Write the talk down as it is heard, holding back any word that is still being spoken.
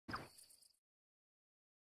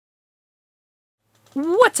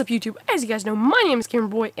What's up, YouTube? As you guys know, my name is Cameron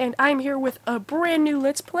Boy, and I'm here with a brand new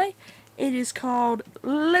Let's Play. It is called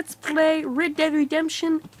Let's Play Red Dead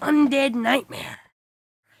Redemption Undead Nightmare.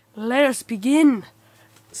 Let us begin.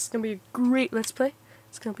 This is going to be a great Let's Play.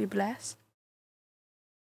 It's going to be a blast.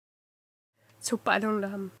 Let's hope I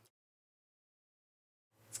don't,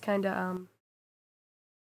 it's kind of,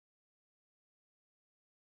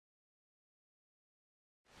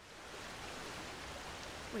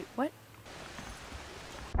 wait, what?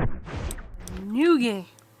 New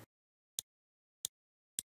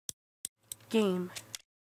game.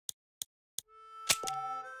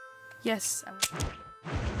 Yes.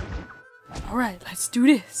 Alright, let's do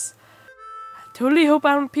this. I totally hope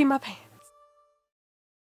I don't pee my pants.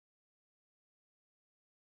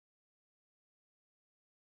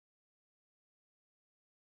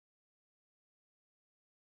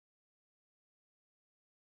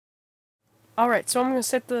 Alright, so I'm going to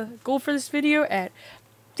set the goal for this video at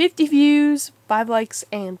 50 views, 5 likes,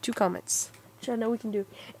 and 2 comments. Which I know we can do.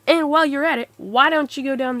 And while you're at it, why don't you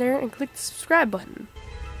go down there and click the subscribe button?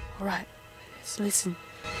 Alright, let's listen.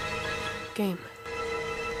 Game.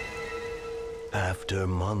 After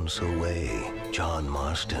months away, John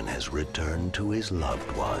Marston has returned to his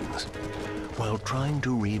loved ones. While trying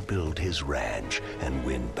to rebuild his ranch and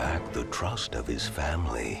win back the trust of his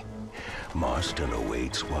family, Marston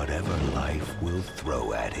awaits whatever life will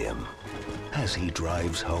throw at him. As he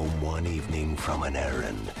drives home one evening from an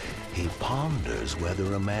errand, he ponders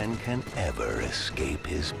whether a man can ever escape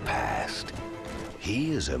his past.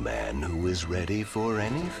 He is a man who is ready for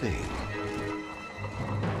anything.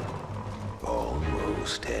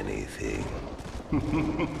 Almost anything.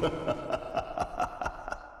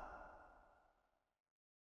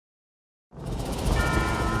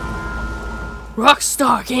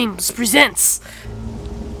 Rockstar Games presents.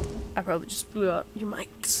 I probably just blew out your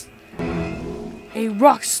mics. A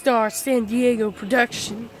Rockstar San Diego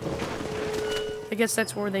production. I guess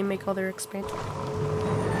that's where they make all their expansion.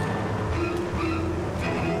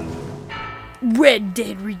 Red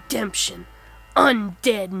Dead Redemption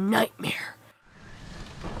Undead Nightmare.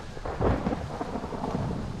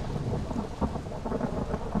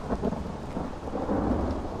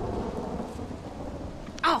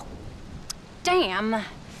 Oh, damn.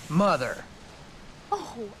 Mother.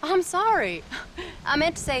 Oh, I'm sorry. I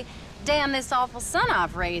meant to say, damn this awful son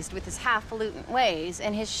I've raised with his highfalutin ways,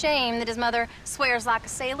 and his shame that his mother swears like a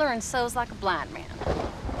sailor and sews like a blind man.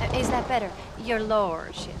 Is that better, your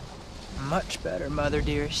lordship? Much better, Mother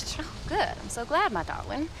dearest. Oh, good. I'm so glad, my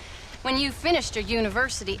darling. When you've finished your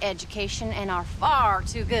university education and are far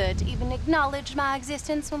too good to even acknowledge my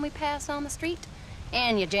existence when we pass on the street,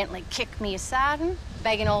 and you gently kick me aside and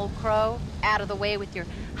begging old crow out of the way with your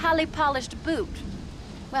highly polished boot.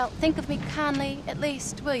 Well, think of me kindly, at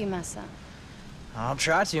least, will you, my son? I'll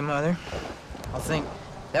try to, Mother. I'll think,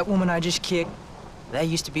 that woman I just kicked, that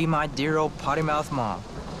used to be my dear old potty-mouthed mom.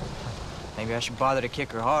 Maybe I should bother to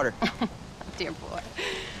kick her harder. Dear boy.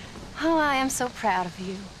 Oh, I am so proud of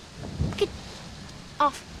you. Get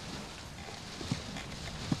off.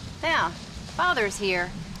 Now, Father's here.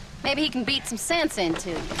 Maybe he can beat some sense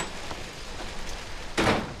into you.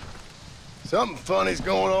 Something funny's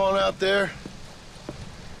going on out there.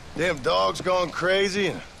 Damn dog's gone crazy,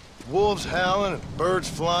 and wolves howling, and birds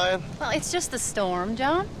flying. Well, it's just the storm,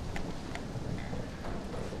 John.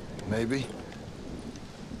 Maybe.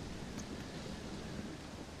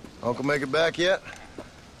 Uncle make it back yet?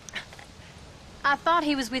 I thought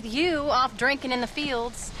he was with you, off drinking in the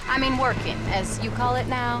fields. I mean, working, as you call it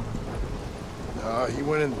now. He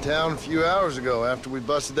went into town a few hours ago after we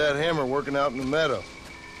busted that hammer working out in the meadow.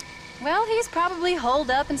 Well, he's probably holed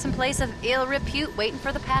up in some place of ill repute waiting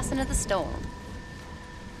for the passing of the storm.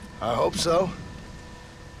 I hope so.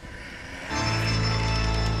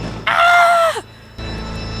 Ah!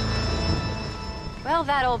 Well,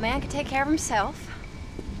 that old man can take care of himself.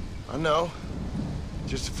 I know.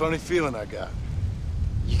 Just a funny feeling I got.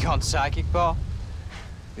 You gone psychic, Paul?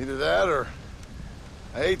 Either that or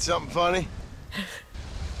I ate something funny.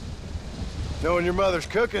 Knowing your mother's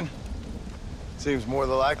cooking seems more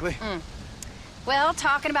than likely. Well,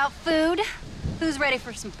 talking about food, who's ready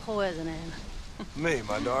for some poisoning? Me,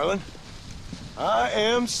 my darling. I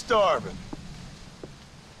am starving.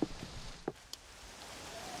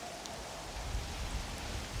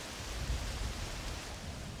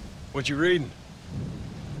 What you reading?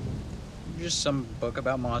 Just some book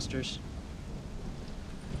about monsters.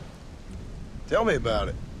 Tell me about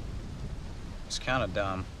it. It's kind of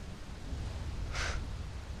dumb.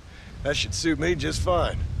 That should suit me just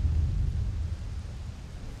fine.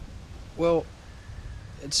 Well,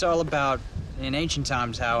 it's all about in ancient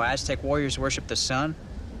times how Aztec warriors worship the sun,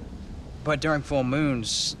 but during full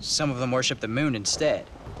moons, some of them worship the moon instead,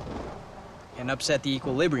 and upset the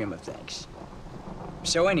equilibrium of things.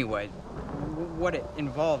 So anyway, what it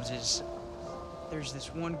involves is there's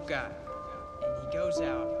this one guy, and he goes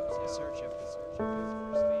out in search of his family.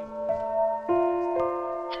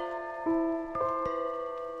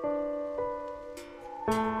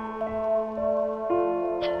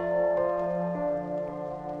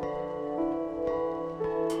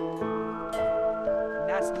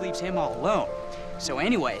 Leaves him all alone. So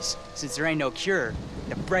anyways, since there ain't no cure,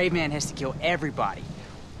 the brave man has to kill everybody,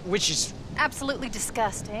 which is absolutely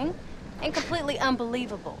disgusting and completely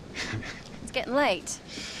unbelievable. It's getting late.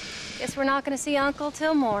 Guess we're not gonna see Uncle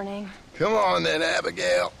till morning. Come on then,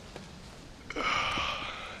 Abigail.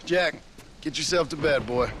 Jack, get yourself to bed,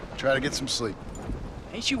 boy. Try to get some sleep.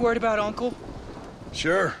 Ain't you worried about Uncle?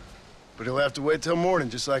 Sure, but he'll have to wait till morning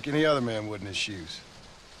just like any other man would in his shoes.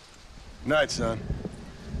 Night, son.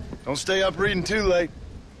 Don't stay up reading too late.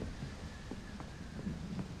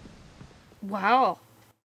 Wow.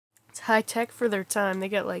 It's high tech for their time. They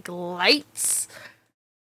got like lights.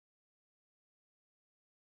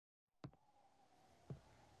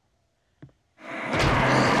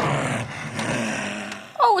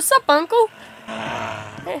 Oh, what's up, Uncle?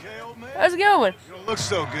 Hey, Okay, old man? how's it going? You don't look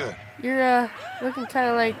so good. You're looking kind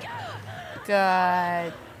of like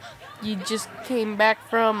you just came back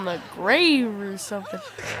from the grave or something.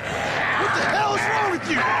 What the hell is wrong with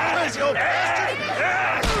you, crazy old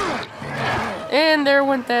bastard? And there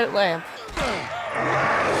went that lamp. Come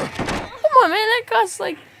on, man, that costs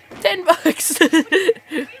like $10.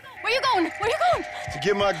 Where you going? Where you going? To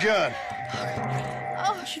get my gun.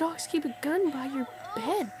 You should always keep a gun by your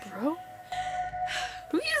bed, bro.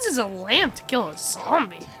 Who uses a lamp to kill a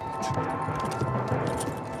zombie?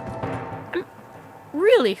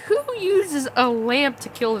 Really, who uses a lamp to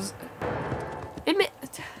kill his...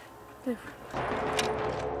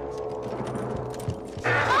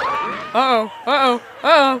 Uh-oh, uh-oh,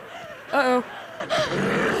 uh-oh, uh-oh.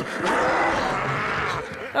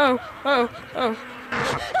 Oh, oh, oh.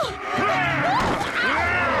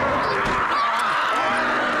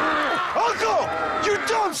 Uncle! You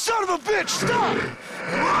dumb son of a bitch! Stop!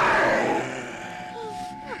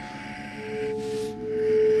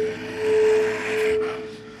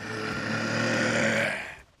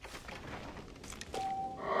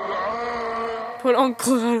 Put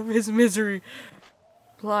Uncle out of his misery.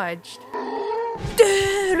 Obliged.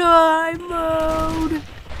 Dead-eye mode!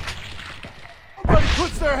 Nobody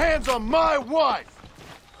puts their hands on my wife!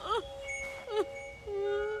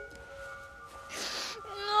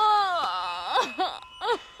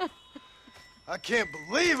 I can't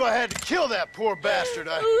believe I had to kill that poor bastard.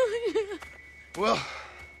 Well...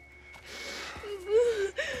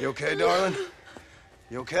 You okay, darling?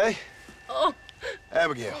 You okay? Oh.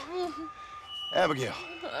 Abigail. Abigail.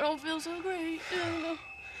 I don't feel so great.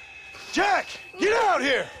 Jack! Get out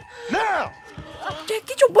here! Now! Jack,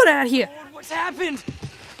 get your butt out of here! Lord, what's happened?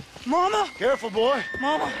 Mama? Careful, boy.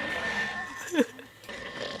 Mama?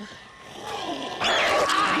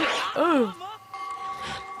 Oh.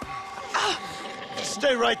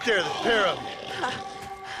 Stay right there, the pair of you.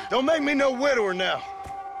 Don't make me no widower now.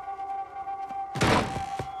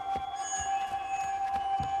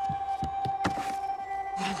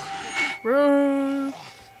 Run.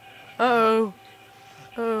 Uh-oh.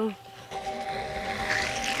 Oh.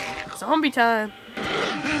 Zombie time.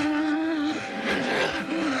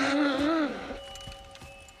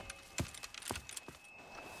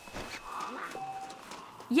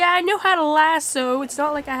 Yeah, I know how to lasso. It's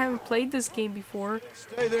not like I haven't played this game before.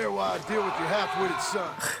 Stay there while I deal with your half-witted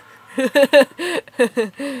son.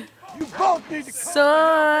 You both need to come.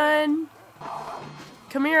 Son!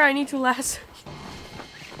 Come here, I need to lasso.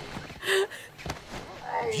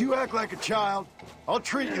 If you act like a child, I'll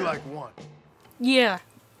treat you like one. Yeah,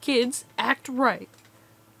 kids, act right.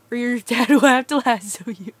 Or your dad will have to lasso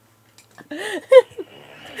you.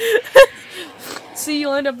 See,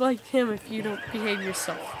 you'll end up like him if you don't behave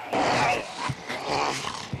yourself.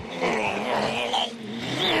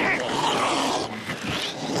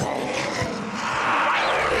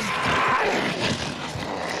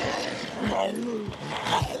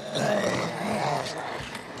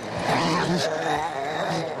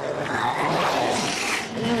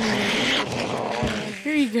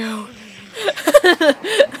 Here you go.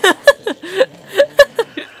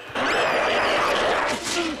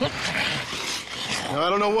 Now, I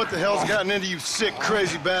don't know what the hell's gotten into you sick,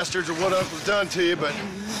 crazy bastards or what Uncle's done to you, but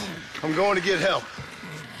I'm going to get help.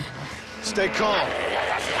 Stay calm.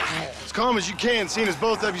 As calm as you can, seeing as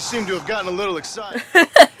both of you seem to have gotten a little excited.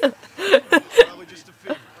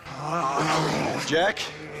 Jack,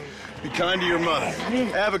 be kind to your mother.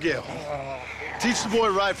 Abigail, teach the boy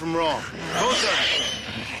right from wrong. Both of you.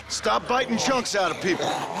 Stop biting chunks out of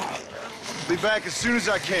people. Be back as soon as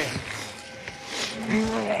I can.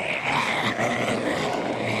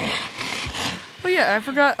 Oh yeah, I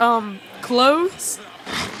forgot, clothes?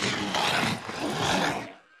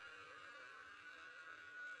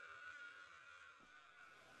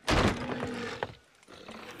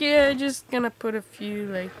 Yeah, just gonna put a few,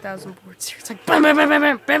 like, 1,000 boards here. It's like, bam, bam, bam, bam,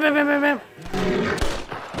 bam, bam, bam, bam, bam, bam.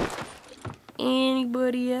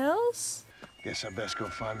 Anybody else? Guess I best go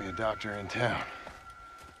find me a doctor in town.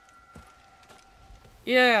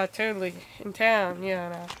 Yeah, totally. In town, yeah,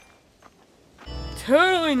 no.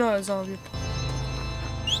 Totally not a zombie.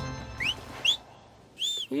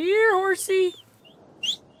 Here, horsey.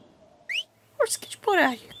 Horse, get your butt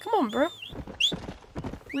out of here. Come on, bro.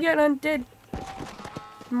 We got undead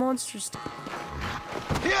monsters.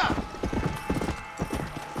 Yeah!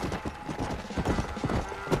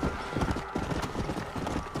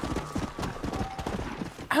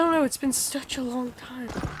 I don't know, it's been such a long time.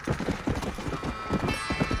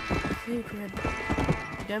 Favorite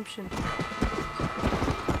redemption.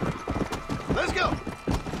 Let's go!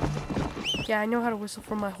 Yeah, I know how to whistle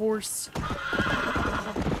for my horse.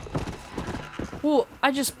 Well,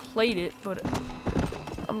 I just played it, but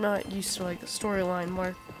I'm not used to, like, the storyline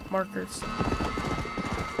markers.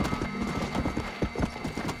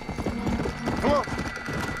 Come on!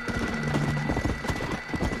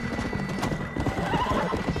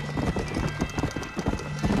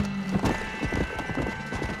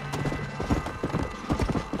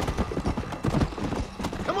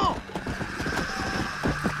 Come on!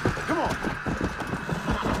 Come on!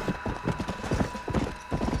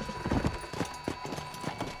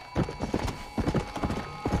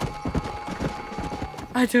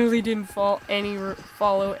 I totally didn't follow any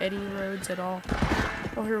roads at all.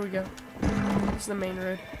 Oh, here we go. This is the main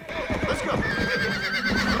road. Let's go!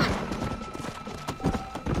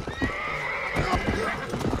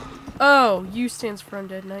 Oh, U stands for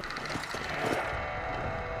Undead Night.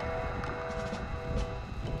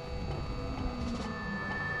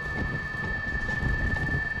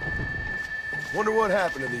 Wonder what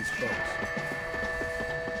happened to these folks.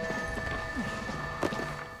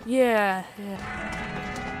 Yeah.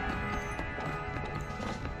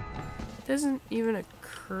 It doesn't even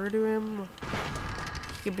occur to him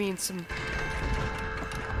he could be in some...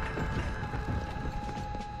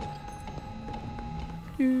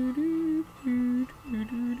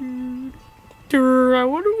 I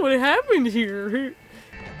wonder what happened here.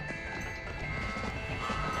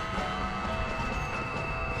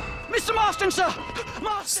 Mr. Marston, sir!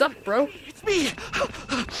 What's up, bro? It's me!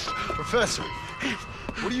 Professor,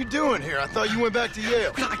 what are you doing here? I thought you went back to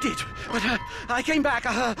Yale. I did, but I came back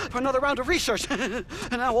for another round of research, and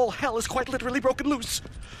now all hell is quite literally broken loose.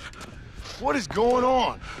 What is going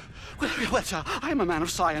on? Well, sir, I am a man of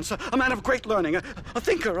science, a man of great learning, a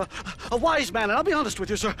thinker, a wise man, and I'll be honest with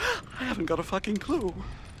you, sir, I haven't got a fucking clue.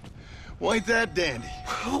 Well, ain't that dandy?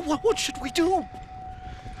 What should we do?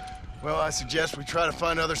 Well, I suggest we try to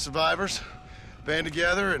find other survivors, band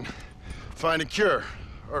together, and find a cure.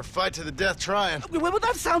 Or fight to the death trying. Well,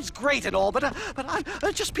 that sounds great and all, but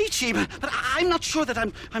I'm just peachy. But I'm not sure that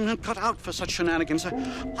I'm not cut out for such shenanigans.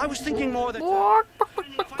 I was thinking more that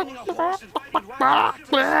finding a horse and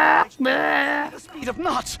finding the speed of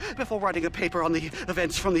knots before writing a paper on the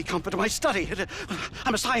events from the comfort of my study.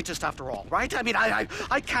 I'm a scientist after all, right? I mean, I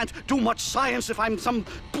can't do much science if I'm some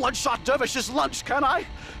bloodshot dervish's lunch, can I?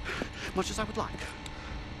 Much as I would like.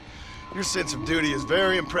 Your sense of duty is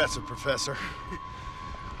very impressive, Professor.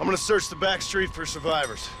 I'm gonna search the back street for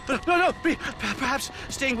survivors. No, perhaps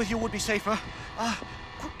staying with you would be safer.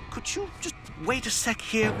 Could you just wait a sec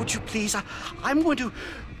here, would you please? I'm going to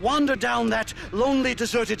wander down that lonely,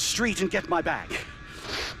 deserted street and get my bag.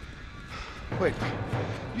 Wait,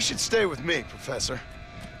 you should stay with me, Professor.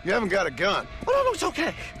 You haven't got a gun. Oh, no, it's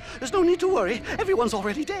okay. There's no need to worry. Everyone's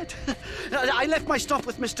already dead. I left my stuff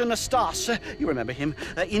with Mr. Nastas. You remember him.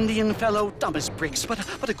 Indian fellow, dumb as bricks, but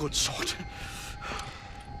a good sort.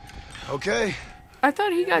 Okay. I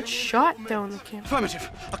thought he got shot down the camp. Affirmative.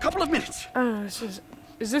 A couple of minutes. I don't know,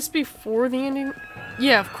 is this before the ending?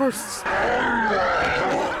 Yeah, of course.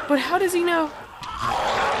 But how does he know?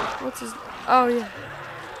 What's his... Oh, yeah.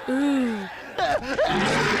 Ooh.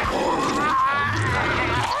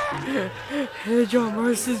 John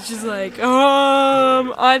Marston's just like,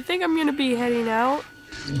 I think I'm gonna be heading out.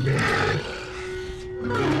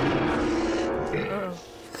 Uh-oh.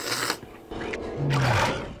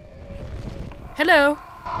 Hello.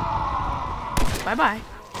 Bye-bye.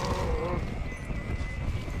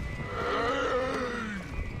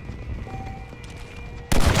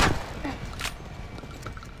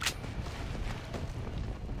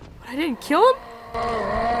 I didn't kill him?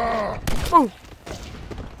 Oh.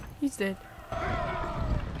 He's dead.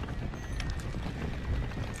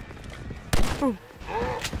 Oh.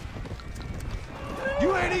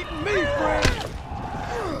 You ain't eating me, friend!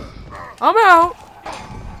 I'm out!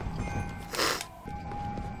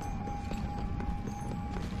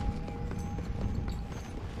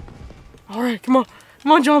 Alright, come on.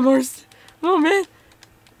 Come on, John Marston. Come on, man.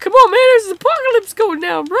 Come on, man. There's an apocalypse going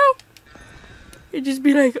down, bro. It'd just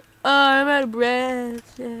be like, oh, I'm out of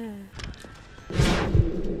breath. Yeah.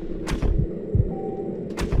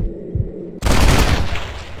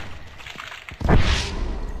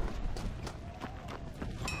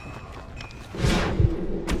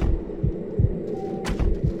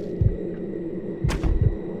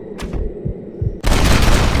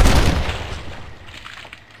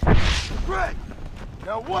 Great!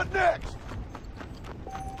 Now what next?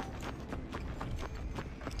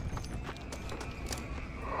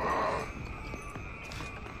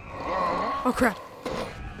 Oh, crap.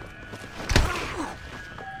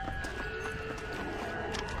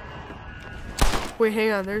 Wait,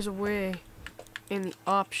 hang on. There's a way in the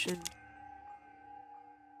option.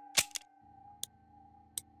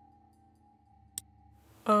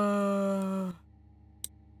 I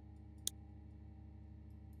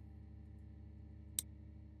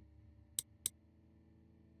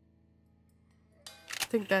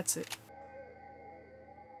think that's it.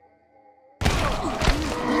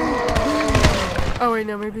 Oh wait,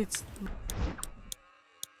 no, maybe it's...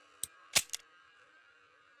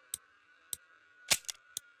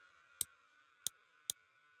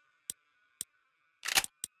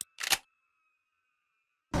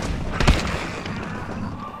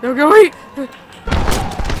 No, go eat! Oh,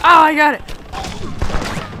 I got it!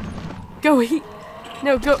 Go eat!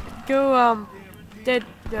 No, go, dead,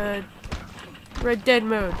 Red Dead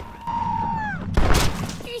mode.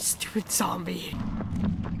 You stupid zombie.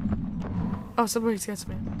 Oh, somebody's got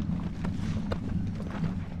some.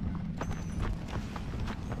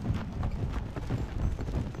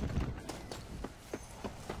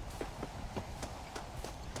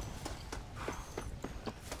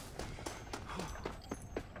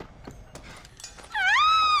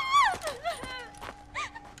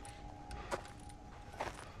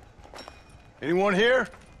 Anyone here?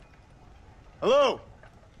 Hello?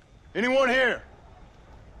 Anyone here?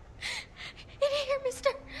 In here,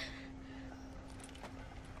 mister.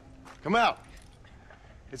 Come out.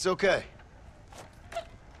 It's okay.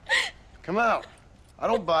 Come out. I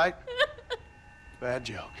don't bite. Bad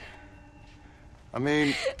joke. I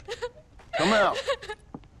mean, come out.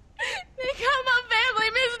 They got my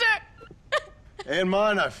family, mister. And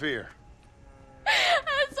mine, I fear.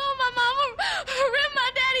 I saw my mama rip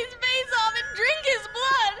my daddy's face off and drink his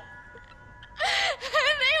blood.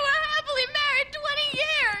 And they were happily married 20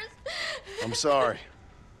 years. I'm sorry.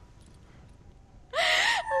 We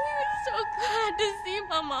were so glad to see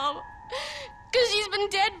my mama. Because she's been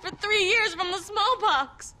dead for 3 years from the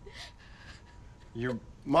smallpox. Your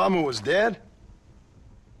mama was dead?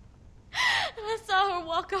 And I saw her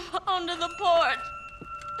walk up onto the porch.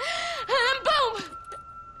 And then boom!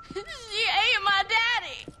 She ate my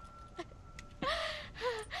daddy.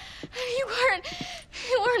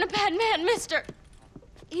 You weren't a bad man, mister.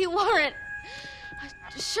 You weren't.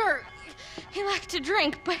 Sure, he liked to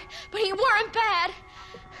drink, but he weren't bad.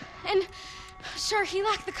 And sure, he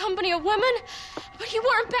liked the company of women, but he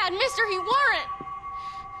weren't bad, mister. He weren't.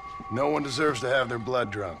 No one deserves to have their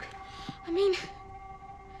blood drunk. I mean,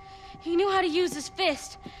 he knew how to use his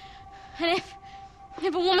fist. And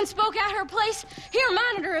if a woman spoke out her place, he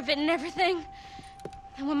reminded her of it and everything.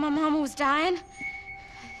 And when my mama was dying,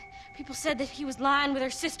 people said that he was lying with her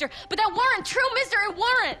sister, but that weren't true, mister. It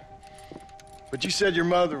weren't. But you said your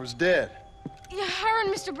mother was dead. Yeah, her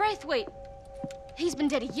and Mr. Braithwaite. He's been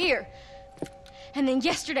dead a year. And then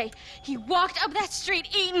yesterday, he walked up that street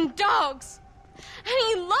eating dogs. And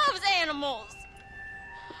he loves animals.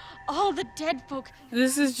 All the dead folk.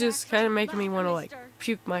 This is just kind of making me want to, like,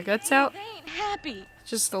 puke my guts out. They ain't happy.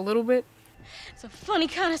 Just a little bit. It's a funny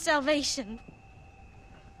kind of salvation.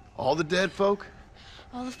 All the dead folk?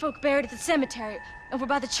 All the folk buried at the cemetery over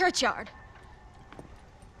by the churchyard.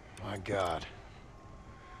 My God.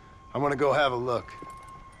 I'm gonna go have a look.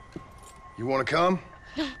 You wanna come?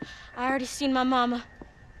 No, I already seen my mama.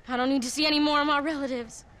 I don't need to see any more of my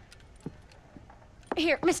relatives.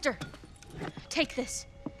 Here, mister. Take this.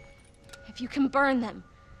 If you can burn them,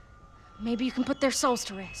 maybe you can put their souls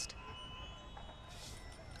to rest.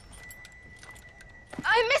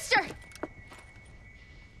 Mister!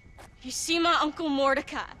 You see my Uncle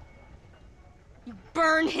Mordecai? You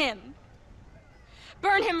burn him.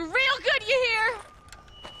 Burn him real good, you hear?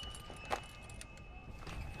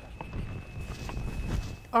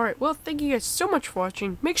 Alright, well, thank you guys so much for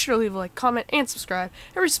watching. Make sure to leave a like, comment, and subscribe.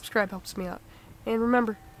 Every subscribe helps me out. And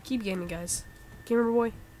remember, keep gaming, guys. Gamer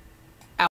Boy